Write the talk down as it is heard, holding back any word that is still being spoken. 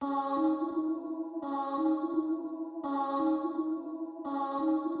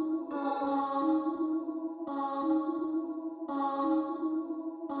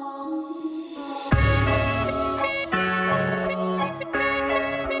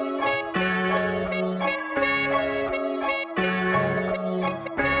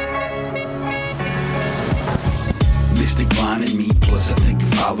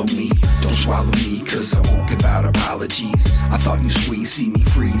follow me. Don't swallow me, cause I won't give out apologies. I thought you squeeze, see me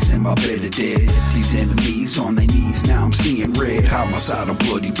freeze in my bed of dead. These enemies on their knees, now I'm seeing red. Hide my side a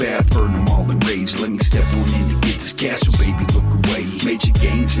bloody bath, burn them all in rage. Let me step on in to get this gas, so baby look away. Major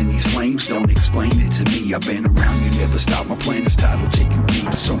gains in these flames, don't explain it to me. I've been around, you never stop, my plan is title, take you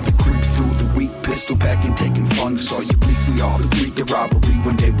deep. Something creeps through the weak, pistol packing, taking fun. Saw you bleed, we all agreed the robbery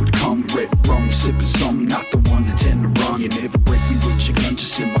one day would come. Red rum, sipping some, not the one to tend to run. You never break me with your gun,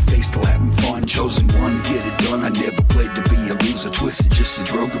 just in my face, still having fun. Chosen one, get it done, I never played to be a loser. Twisted, just a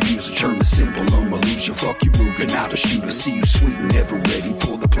drug abuser, turn the simple, I'm a loser. Fuck you, Ruger, not a shooter. See you sweet and never ready,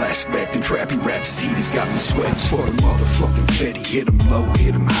 pull the plastic back, then trappy ratchets, heat has got me sweating. For the motherfucking fetty, hit him low,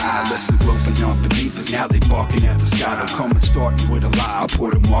 hit him high. Listen, groping on believers, now they barking at the sky. Don't come and start me with a lie, I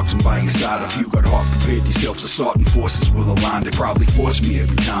put them marks on by your side. If you got heart prepared, yourself, the starting forces will align. They probably forced me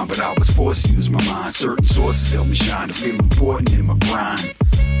every time, but I was forced to use my mind. Certain sources help me shine to feel important in my grind.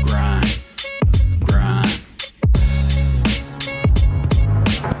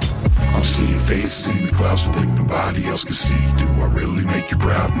 I'm seeing faces in the clouds that nobody else can see. Do I really make you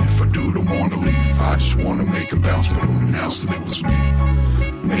proud? And if I do, don't wanna leave. I just wanna make them bounce, but don't announce that it was me,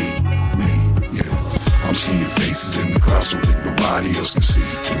 yeah. I'm seeing faces in the clouds that nobody else can see.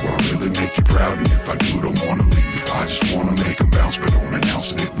 Do I really make you proud? And if I do, don't wanna leave. I just wanna make them bounce, but don't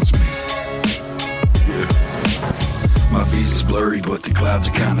announce that it was me, yeah. My vision's blurry, but the clouds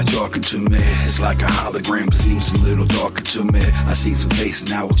are kinda talking to me. It's like a hologram, but seems a little darker to me. I see some faces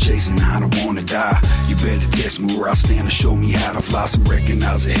now we're chasing, I don't wanna die. You better test me where I stand to show me how to fly. Some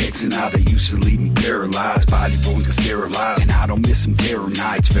recognize the hex and how they used to leave me paralyzed. Body bones get sterilized, and I don't miss some terror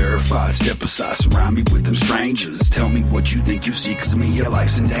nights. Verified, step aside, surround me with them strangers. Tell me what you think you see, cause to me your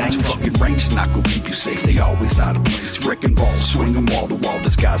life's in danger. Fucking range is not gonna keep you safe, they always out of place. Wrecking balls, swing them wall to wall,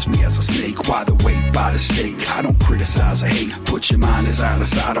 disguise me as a snake. Why the wait by the stake? I don't criticize, I hate. Put your mind aside,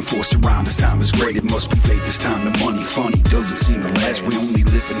 I'm forced around. This time is great, it must be fate. This time the money funny doesn't seem to last. We only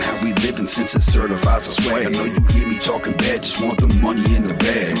living how we living since it certifies us swag. I know you hear me talking bad, just want the money in the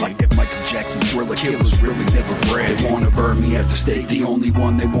bag. Like that Michael Jackson Thriller, killers really never brag. They wanna burn me at the stake, the only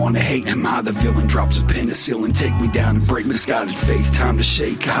one they wanna hate. Am I the villain? Drops a penicillin, take me down and break misguided faith. Time to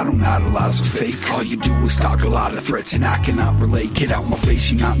shake, I don't idolize a fake. All you do is talk a lot of threats and I cannot relate. Get out my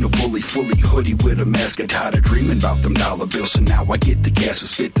face, you're not no bully. Fully hoodie with a mask, I tired of dreaming about them dollar bills. So now I get the gas to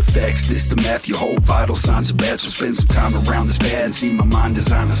spit the facts. This the math, your whole vital signs are bad. So spend some time around this bad and see my mind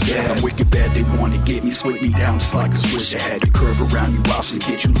design a stab. I'm wicked bad, they wanna get me, split me down just like a switch. I had to curve around you ops and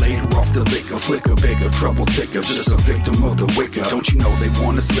get you later off the liquor. Flicker, bigger, trouble thicker, just a victim of the wicked. Don't you know they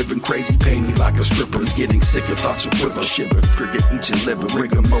want us living crazy, pay me like a stripper. It's getting sicker, thoughts of quiver, shiver, trigger each and liver.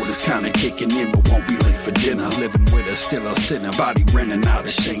 Rigor motors kinda kicking in, but won't be late for dinner. Living with us, still a sinner, body renting, not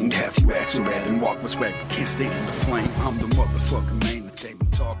ashamed. Half you act so bad and walk with swag, but can't stay in the flame. I'm the motherfucking man.